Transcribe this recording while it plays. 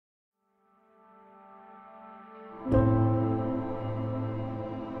Pixel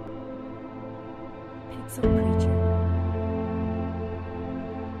Preacher.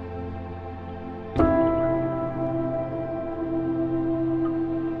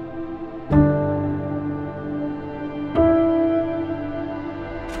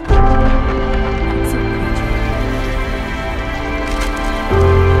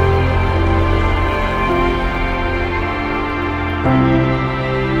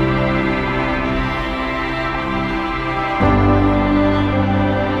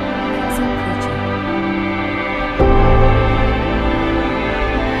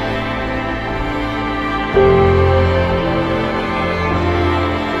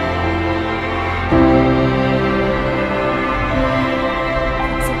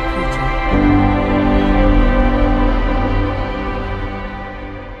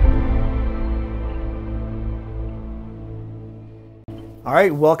 All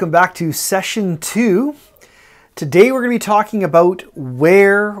right, welcome back to session 2. Today we're going to be talking about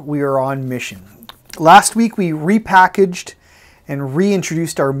where we are on mission. Last week we repackaged and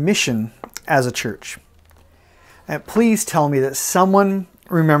reintroduced our mission as a church. And please tell me that someone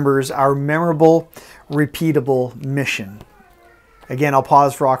remembers our memorable, repeatable mission. Again, I'll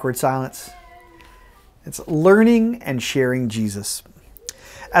pause for awkward silence. It's learning and sharing Jesus.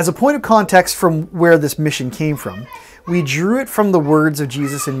 As a point of context from where this mission came from, we drew it from the words of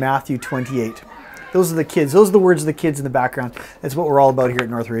Jesus in Matthew 28. Those are the kids. Those are the words of the kids in the background. That's what we're all about here at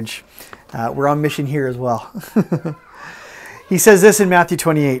Northridge. We're on mission here as well. He says this in Matthew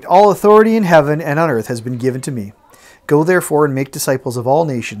 28, "All authority in heaven and on earth has been given to me. Go therefore and make disciples of all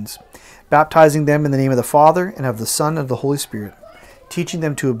nations, baptizing them in the name of the Father and of the Son and of the Holy Spirit, teaching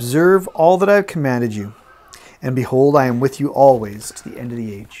them to observe all that I have commanded you. And behold, I am with you always to the end of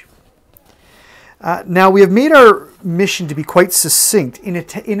the age." Now, we have made our mission to be quite succinct in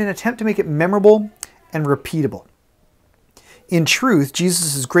an attempt to make it memorable and repeatable. In truth,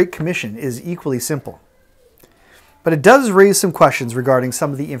 Jesus' Great Commission is equally simple. But it does raise some questions regarding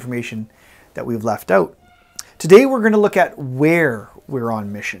some of the information that we've left out. Today, we're going to look at where we're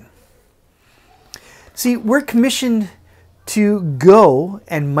on mission. See, we're commissioned to go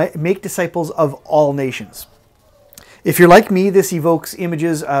and make disciples of all nations. If you're like me, this evokes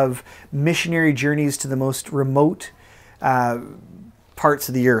images of missionary journeys to the most remote parts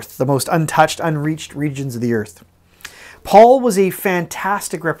of the earth, the most untouched, unreached regions of the earth. Paul was a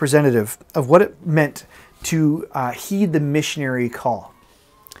fantastic representative of what it meant to heed the missionary call.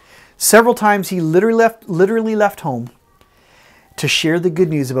 Several times he literally left home to share the good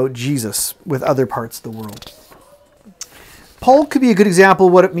news about Jesus with other parts of the world. Paul could be a good example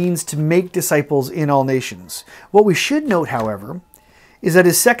of what it means to make disciples in all nations. What we should note, however, is that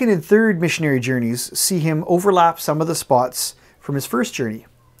his second and third missionary journeys see him overlap some of the spots from his first journey.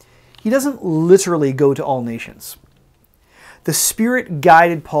 He doesn't literally go to all nations. The Spirit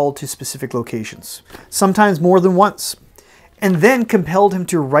guided Paul to specific locations, sometimes more than once, and then compelled him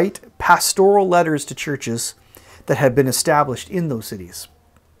to write pastoral letters to churches that had been established in those cities.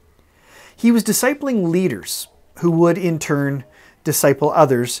 He was discipling leaders who would in turn disciple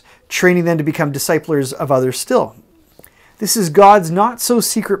others, training them to become disciplers of others still. This is God's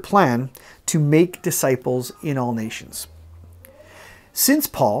not-so-secret plan to make disciples in all nations. Since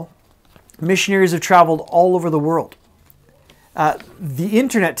Paul, missionaries have traveled all over the world. The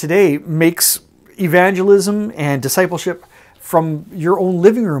internet today makes evangelism and discipleship from your own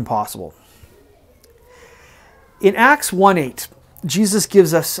living room possible. In Acts 1:8, Jesus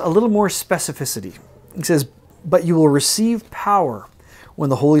gives us a little more specificity. He says, "But you will receive power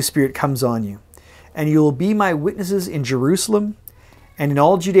when the Holy Spirit comes on you, and you will be my witnesses in Jerusalem and in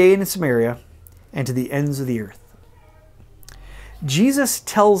all Judea and Samaria and to the ends of the earth." Jesus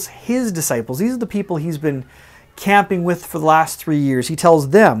tells his disciples, these are the people he's been camping with for the last 3 years, he tells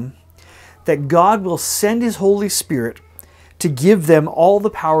them that God will send his Holy Spirit to give them all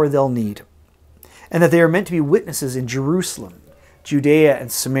the power they'll need, and that they are meant to be witnesses in Jerusalem, Judea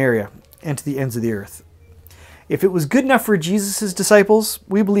and Samaria, and to the ends of the earth. If it was good enough for Jesus' disciples,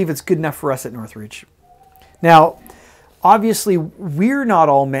 we believe it's good enough for us at Northridge. Now, obviously, we're not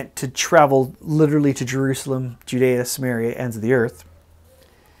all meant to travel literally to Jerusalem, Judea, Samaria, ends of the earth.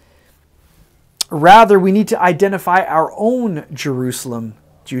 Rather, we need to identify our own Jerusalem,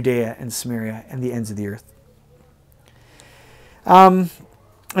 Judea, and Samaria, and the ends of the earth.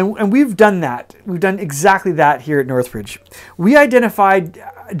 And we've done that. We've done exactly that here at Northridge. We identified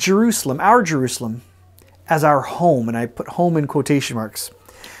Jerusalem, our Jerusalem, as our home, and I put home in quotation marks.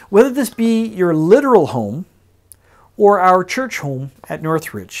 Whether this be your literal home or our church home at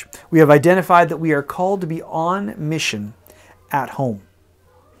Northridge, we have identified that we are called to be on mission at home.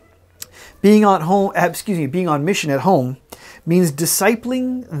 Being on mission at home means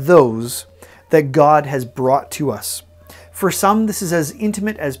discipling those that God has brought to us. For some, this is as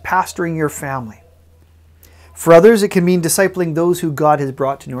intimate as pastoring your family. For others, it can mean discipling those who God has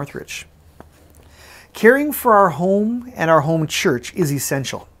brought to Northridge. Caring for our home and our home church is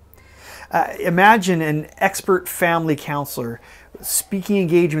essential. Imagine an expert family counselor speaking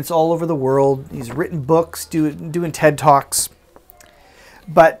engagements all over the world. He's written books, doing TED Talks.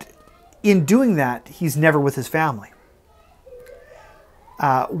 But in doing that, he's never with his family.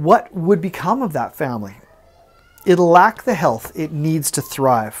 What would become of that family? It'll lack the health it needs to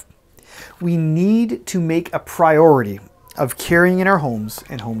thrive. We need to make a priority of caring in our homes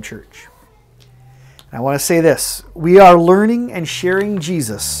and home church. And I want to say this: we are learning and sharing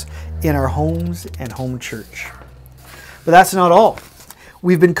Jesus in our homes and home church. But that's not all.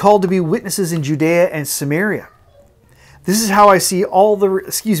 We've been called to be witnesses in Judea and Samaria. This is how I see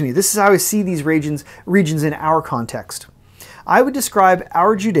this is how I see these regions in our context. I would describe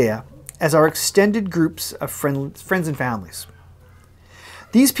our Judea as our extended groups of friends and families.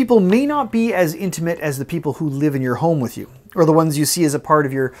 These people may not be as intimate as the people who live in your home with you, or the ones you see as a part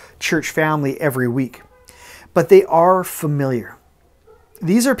of your church family every week, but they are familiar.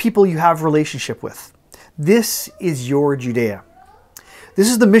 These are people you have relationship with. This is your Judea. This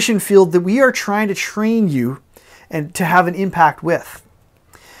is the mission field that we are trying to train you and to have an impact with.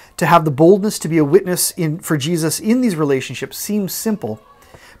 To have the boldness to be a witness for Jesus in these relationships seems simple,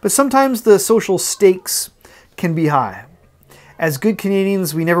 but sometimes the social stakes can be high. As good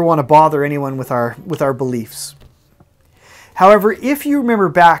Canadians, we never want to bother anyone with our beliefs. However, if you remember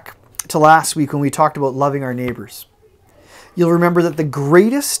back to last week when we talked about loving our neighbors, you'll remember that the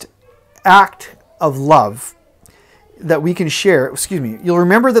greatest act of love that we can share, you'll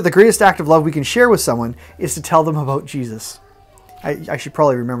remember that the greatest act of love we can share with someone is to tell them about Jesus. I should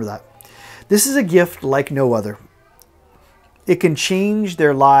probably remember that. This is a gift like no other. It can change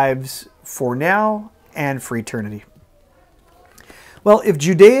their lives for now and for eternity. Well, if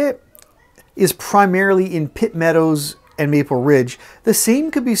Judea is primarily in Pitt Meadows and Maple Ridge, the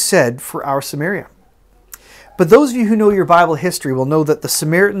same could be said for our Samaria. But those of you who know your Bible history will know that the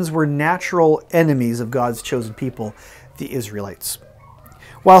Samaritans were natural enemies of God's chosen people, the Israelites.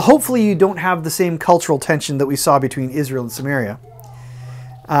 While hopefully you don't have the same cultural tension that we saw between Israel and Samaria,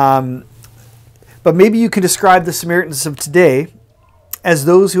 but maybe you can describe the Samaritans of today as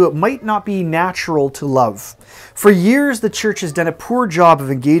those who it might not be natural to love. For years, the church has done a poor job of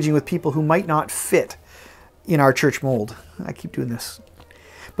engaging with people who might not fit in our church mold. I keep doing this.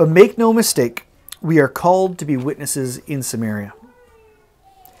 But make no mistake, we are called to be witnesses in Samaria.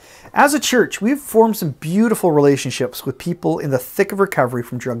 As a church, we've formed some beautiful relationships with people in the thick of recovery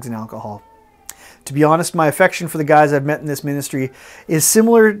from drugs and alcohol. To be honest, my affection for the guys I've met in this ministry is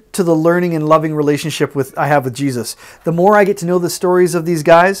similar to the learning and loving relationship I have with Jesus. The more I get to know the stories of these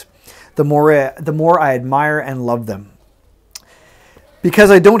guys, the more I admire and love them. Because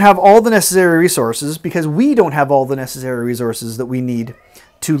we don't have all the necessary resources that we need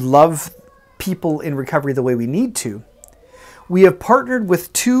to love people in recovery the way we need to, we have partnered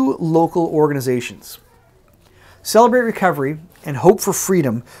with two local organizations. Celebrate Recovery and Hope for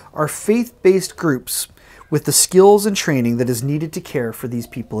Freedom are faith-based groups with the skills and training that is needed to care for these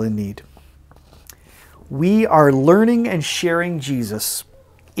people in need. We are learning and sharing Jesus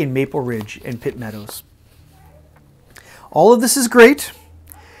in Maple Ridge and Pitt Meadows. All of this is great,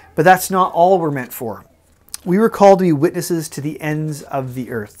 but that's not all we're meant for. We were called to be witnesses to the ends of the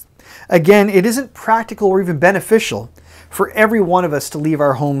earth. Again, it isn't practical or even beneficial for every one of us to leave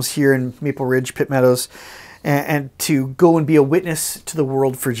our homes here in Maple Ridge, Pitt Meadows, and to go and be a witness to the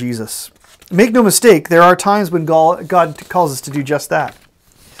world for Jesus. Make no mistake, there are times when God calls us to do just that.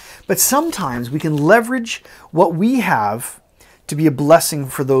 But sometimes we can leverage what we have to be a blessing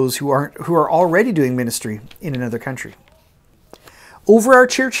for those who are already doing ministry in another country. Over our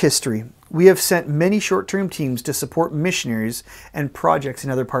church history, we have sent many short-term teams to support missionaries and projects in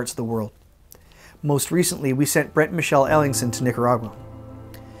other parts of the world. Most recently, we sent Brent and Michelle Ellingson to Nicaragua.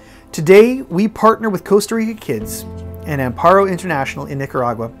 Today, we partner with Costa Rica Kids and Amparo International in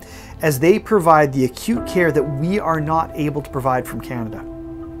Nicaragua as they provide the acute care that we are not able to provide from Canada.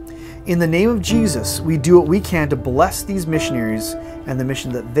 In the name of Jesus, we do what we can to bless these missionaries and the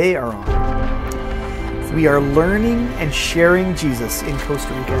mission that they are on. We are learning and sharing Jesus in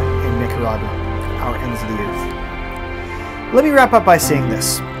Costa Rica and Nicaragua, our ends of the earth. Let me wrap up by saying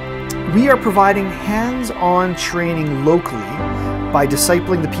this. We are providing hands-on training locally by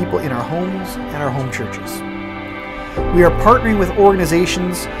discipling the people in our homes and our home churches. We are partnering with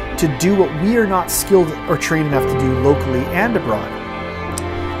organizations to do what we are not skilled or trained enough to do locally and abroad.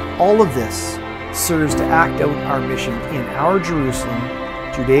 All of this serves to act out our mission in our Jerusalem,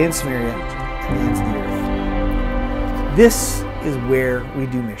 Judea and Samaria, and the ends of the earth. This is where we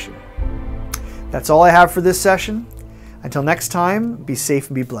do mission. That's all I have for this session. Until next time, be safe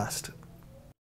and be blessed.